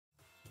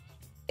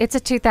It's a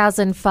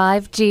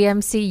 2005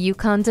 GMC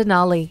Yukon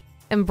Denali.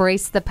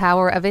 Embrace the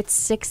power of its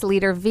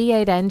 6-liter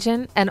V8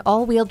 engine and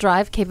all-wheel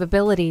drive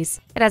capabilities.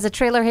 It has a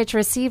trailer hitch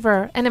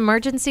receiver, an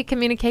emergency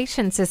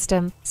communication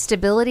system,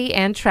 stability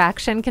and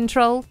traction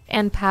control,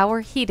 and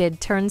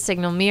power-heated turn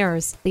signal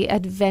mirrors. The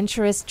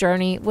adventurous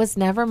journey was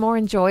never more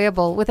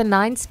enjoyable with a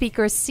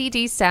 9-speaker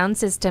CD sound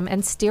system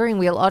and steering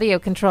wheel audio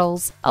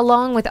controls,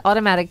 along with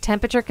automatic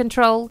temperature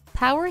control,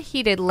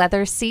 power-heated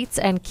leather seats,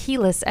 and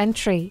keyless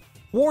entry.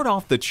 Ward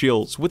off the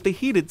chills with the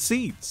heated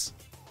seats.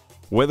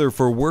 Whether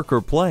for work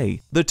or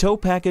play, the tow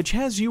package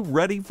has you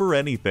ready for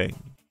anything.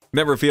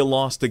 Never feel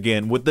lost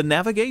again with the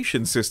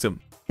navigation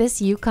system.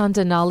 This Yukon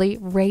Denali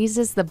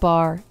raises the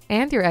bar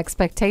and your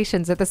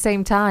expectations at the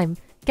same time.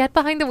 Get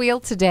behind the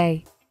wheel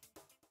today.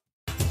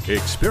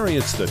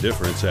 Experience the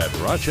difference at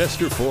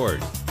Rochester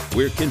Ford.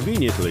 We're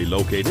conveniently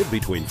located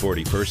between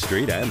 41st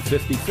Street and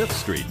 55th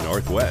Street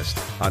Northwest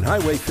on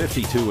Highway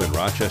 52 in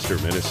Rochester,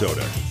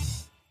 Minnesota.